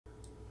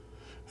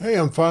Hey,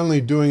 I'm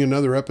finally doing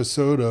another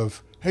episode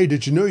of Hey,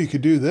 did you know you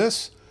could do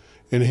this?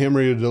 In Ham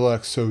Radio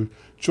Deluxe. So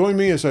join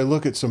me as I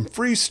look at some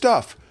free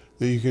stuff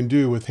that you can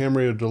do with Ham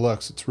Radio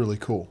Deluxe. It's really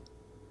cool.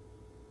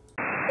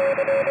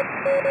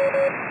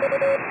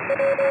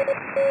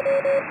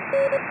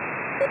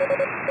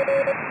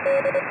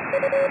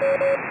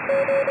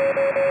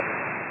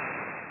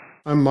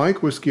 I'm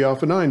Mike, Whiskey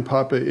Alpha 9,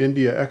 Papa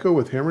India Echo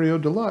with Ham Radio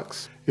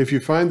Deluxe. If you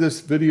find this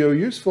video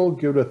useful,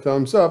 give it a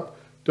thumbs up.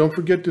 Don't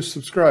forget to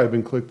subscribe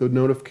and click the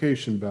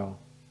notification bell.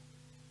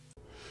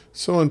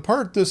 So in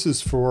part, this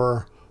is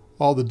for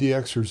all the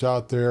DXers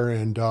out there,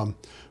 and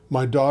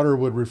my daughter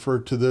would refer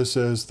to this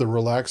as the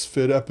Relax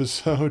Fit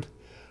episode.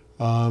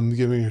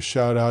 Giving a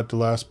shout out to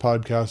last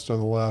podcast on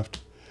the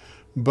left.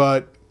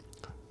 But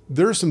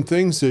there are some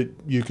things that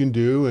you can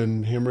do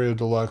in Ham Radio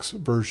Deluxe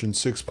version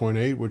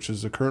 6.8, which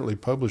is the currently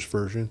published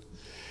version.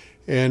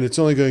 And it's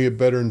only going to get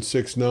better in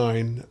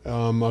 6.9.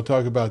 I'll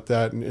talk about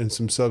that in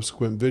some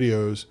subsequent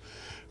videos.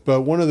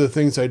 But one of the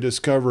things I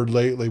discovered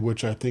lately,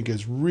 which I think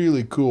is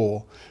really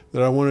cool,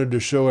 that I wanted to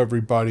show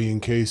everybody in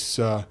case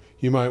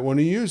you might want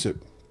to use it.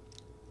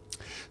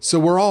 So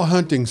we're all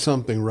hunting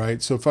something,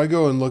 right? So if I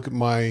go and look at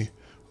my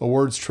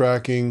awards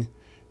tracking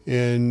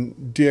in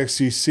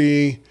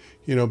DXCC,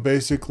 you know,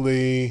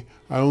 basically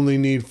I only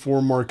need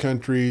 4 more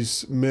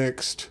countries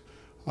mixed.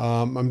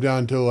 I'm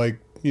down to, like,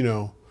 you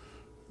know,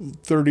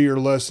 30 or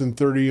less than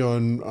 30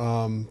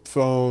 on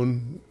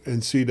phone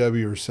and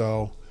CW or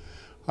so.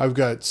 I've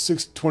got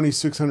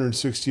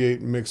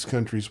 2,668 mixed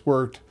countries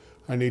worked.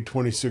 I need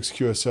 26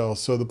 QSL.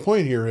 So the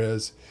point here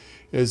is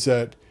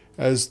that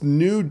as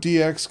new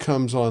DX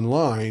comes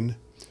online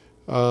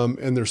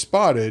and they're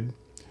spotted,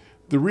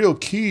 the real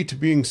key to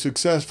being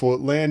successful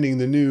at landing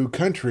the new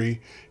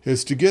country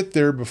is to get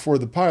there before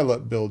the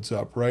pileup builds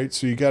up, right?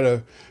 So you got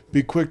to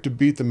be quick to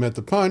beat them at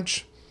the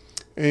punch.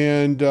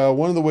 And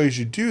one of the ways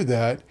you do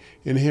that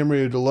in Ham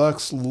Radio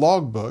Deluxe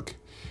logbook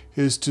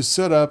is to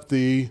set up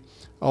the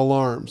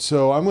alarm.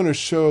 So I'm going to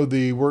show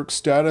the work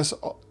status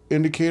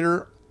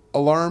indicator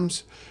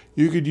alarms.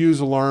 You could use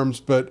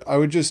alarms, but I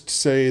would just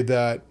say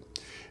that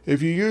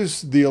if you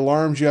use the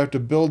alarms, you have to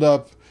build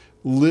up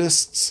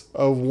lists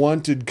of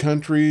wanted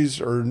countries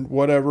or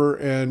whatever.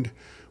 And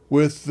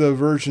with the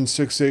version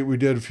 6.8 we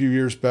did a few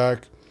years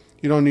back,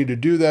 you don't need to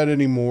do that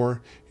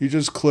anymore. You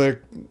just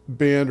click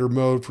band or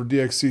mode for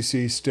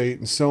DXCC, state,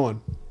 and so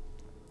on.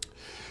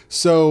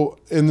 So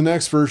in the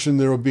next version,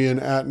 there will be an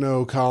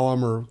 @no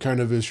column, or kind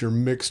of as your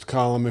mixed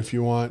column if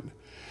you want.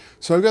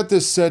 So I've got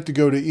this set to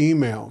go to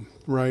email,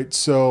 right?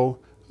 So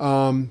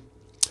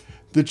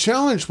the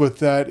challenge with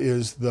that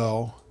is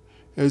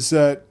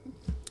that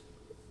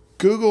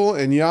Google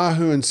and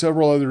Yahoo and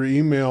several other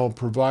email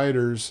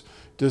providers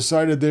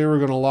decided they were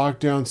going to lock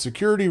down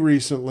security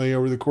recently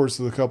over the course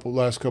of the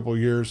last couple of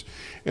years,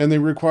 and they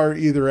require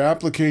either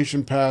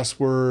application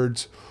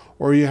passwords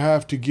or you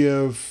have to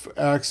give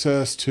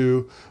access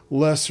to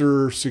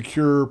lesser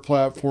secure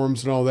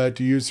platforms and all that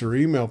to use their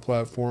email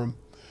platform.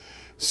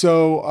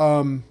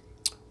 So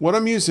what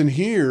I'm using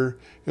here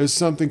is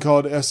something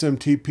called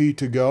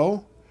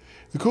SMTP2GO.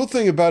 The cool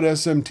thing about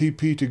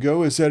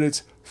SMTP2GO is that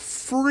it's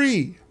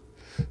free.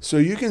 So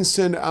you can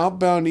send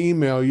outbound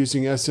email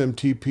using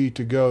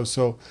SMTP2GO.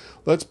 So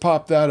let's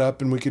pop that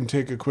up and we can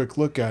take a quick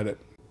look at it.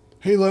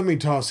 Hey, let me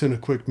toss in a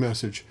quick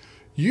message.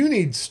 You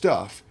need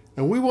stuff,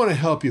 and we want to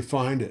help you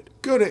find it.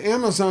 Go to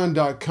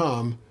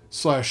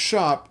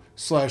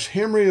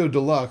Amazon.com/shop/Ham Radio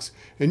Deluxe,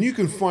 and you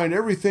can find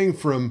everything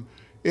from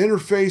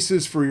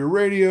interfaces for your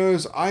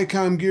radios,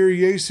 ICOM gear,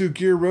 Yaesu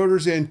gear,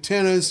 rotors,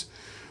 antennas,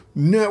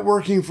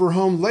 networking for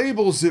home,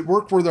 labels that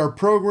work with our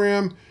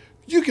program.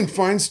 You can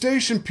find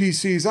station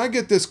PCs. I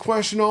get this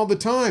question all the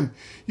time.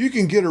 You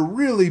can get a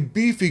really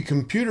beefy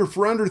computer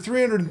for under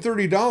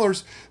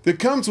 $330 that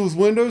comes with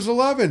Windows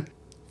 11.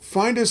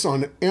 Find us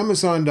on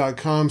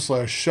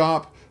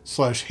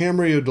Amazon.com/shop/Ham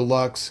Radio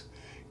Deluxe.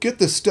 Get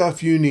the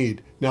stuff you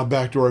need. Now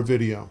back to our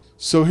video.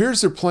 So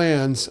here's their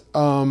plans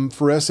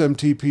for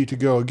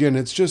SMTP2GO. Again,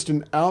 it's just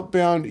an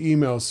outbound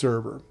email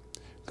server.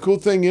 The cool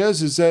thing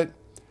is that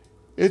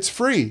it's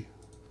free.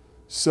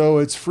 So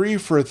it's free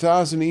for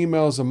 1,000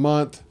 emails a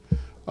month.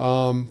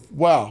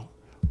 Wow,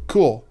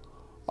 cool.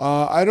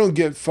 I don't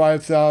get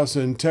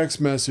 5,000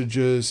 text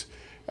messages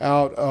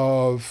out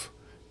of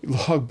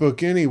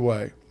logbook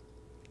anyway.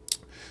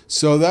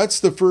 So that's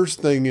the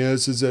first thing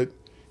is that,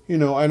 you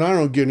know, and I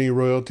don't get any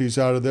royalties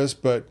out of this,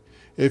 but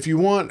if you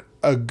want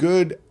a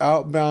good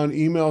outbound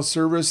email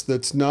service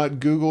that's not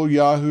Google,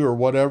 Yahoo, or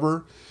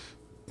whatever,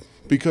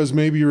 because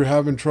maybe you're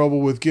having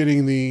trouble with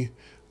getting the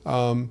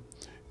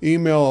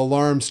email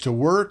alarms to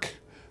work,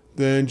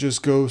 then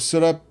just go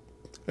set up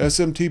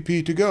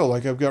SMTP2GO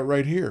like I've got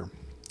right here.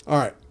 All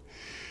right.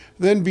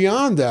 Then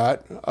beyond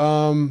that,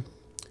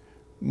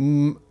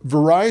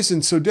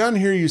 Verizon. So down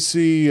here you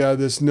see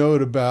this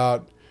note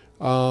about,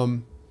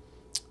 you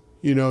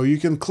know, you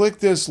can click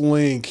this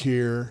link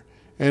here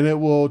and it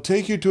will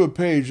take you to a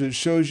page that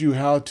shows you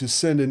how to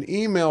send an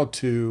email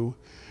to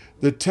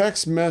the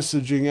text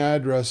messaging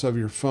address of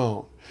your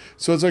phone.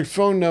 So it's like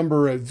phone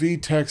number at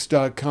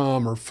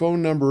vtext.com or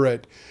phone number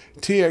at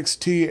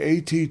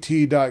txtatt.com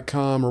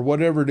or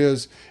whatever it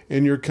is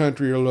in your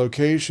country or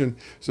location.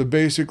 So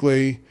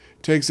basically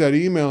takes that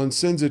email and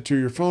sends it to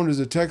your phone as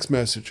a text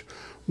message,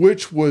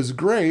 which was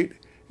great,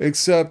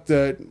 except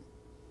that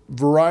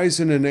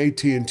Verizon and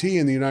AT&T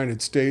in the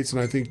United States, and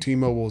I think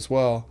T-Mobile as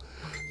well,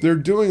 they're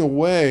doing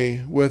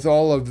away with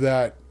all of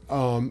that,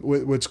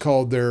 what's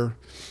called their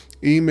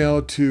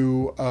email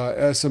to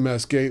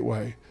SMS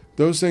gateway.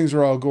 Those things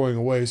are all going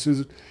away. So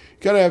you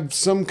got to have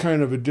some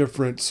kind of a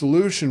different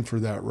solution for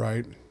that,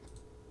 right?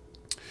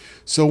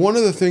 So one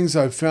of the things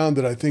I've found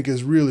that I think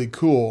is really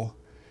cool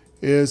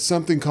is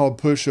something called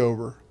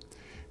PushOver.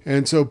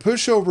 And so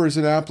PushOver is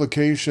an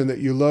application that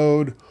you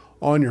load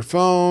on your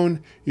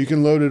phone. You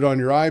can load it on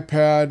your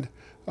iPad.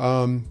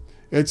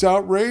 It's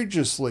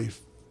outrageously,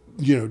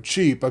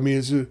 cheap. I mean,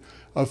 it's a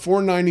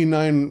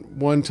 $4.99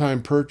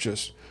 one-time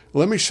purchase.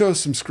 Let me show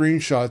some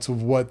screenshots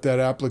of what that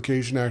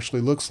application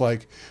actually looks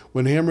like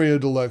when Ham Radio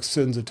Deluxe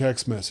sends a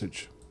text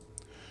message.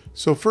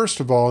 So first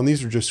of all, and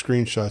these are just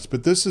screenshots,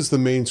 but this is the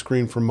main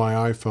screen from my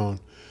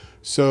iPhone.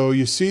 So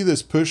you see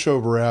this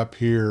PushOver app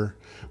here,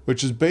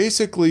 which is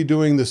basically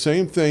doing the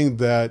same thing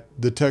that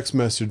the text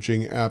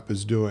messaging app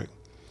is doing.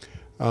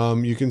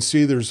 You can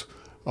see there's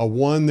a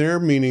 1 there,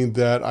 meaning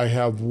that I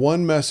have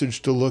one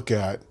message to look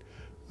at,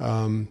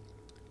 from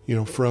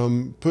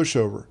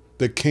PushOver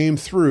that came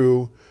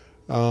through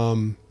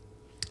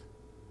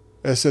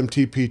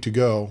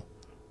SMTP2GO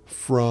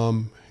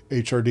from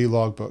HRD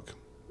logbook.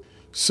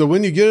 So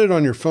when you get it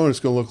on your phone, it's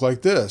going to look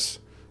like this.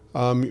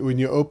 When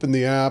you open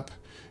the app,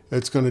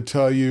 it's going to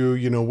tell you,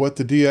 what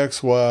the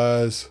DX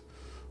was,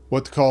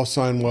 what the call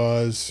sign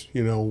was,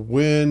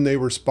 when they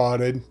were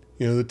spotted.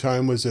 The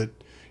time was at,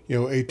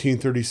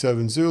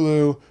 1837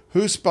 Zulu,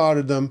 who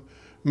spotted them.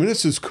 I mean,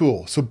 this is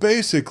cool. So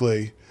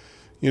basically,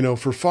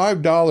 for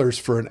 $5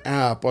 for an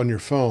app on your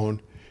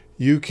phone,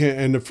 you can,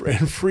 and a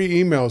free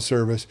email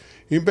service,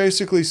 you can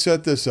basically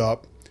set this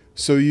up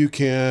so you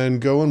can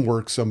go and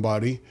work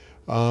somebody.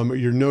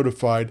 You're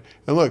notified.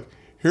 And look,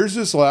 here's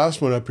this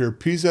last one up here,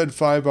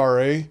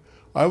 PZ5RA.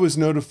 I was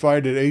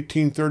notified at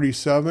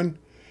 1837.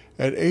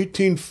 At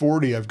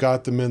 1840, I've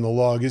got them in the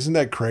log. Isn't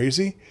that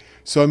crazy?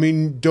 So, I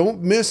mean,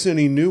 don't miss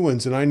any new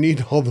ones, and I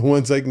need all the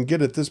ones I can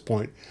get at this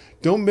point.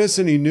 Don't miss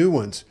any new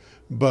ones,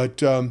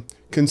 but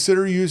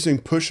consider using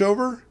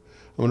PushOver.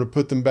 I'm going to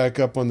put them back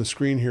up on the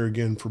screen here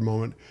again for a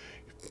moment.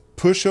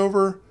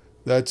 PushOver,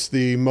 that's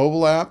the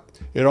mobile app.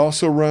 It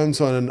also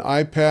runs on an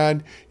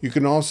iPad. You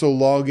can also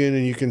log in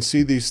and you can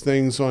see these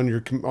things on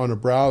a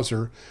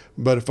browser.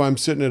 But if I'm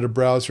sitting at a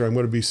browser, I'm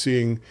going to be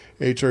seeing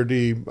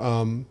HRD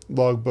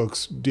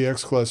logbooks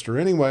DX cluster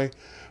anyway.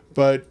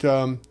 But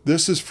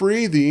this is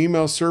free. The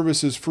email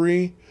service is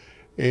free,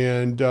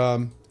 and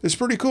it's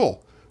pretty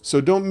cool. So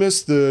don't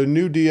miss the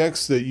new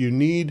DX that you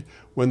need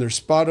when they're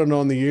spotted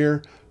on the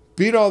air.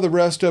 Beat all the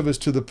rest of us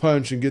to the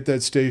punch and get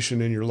that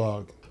station in your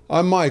log.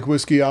 I'm Mike,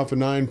 Whiskey Alpha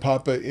 9,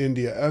 Papa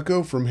India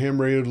Echo from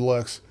Ham Radio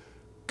Deluxe.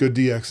 Good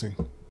DXing.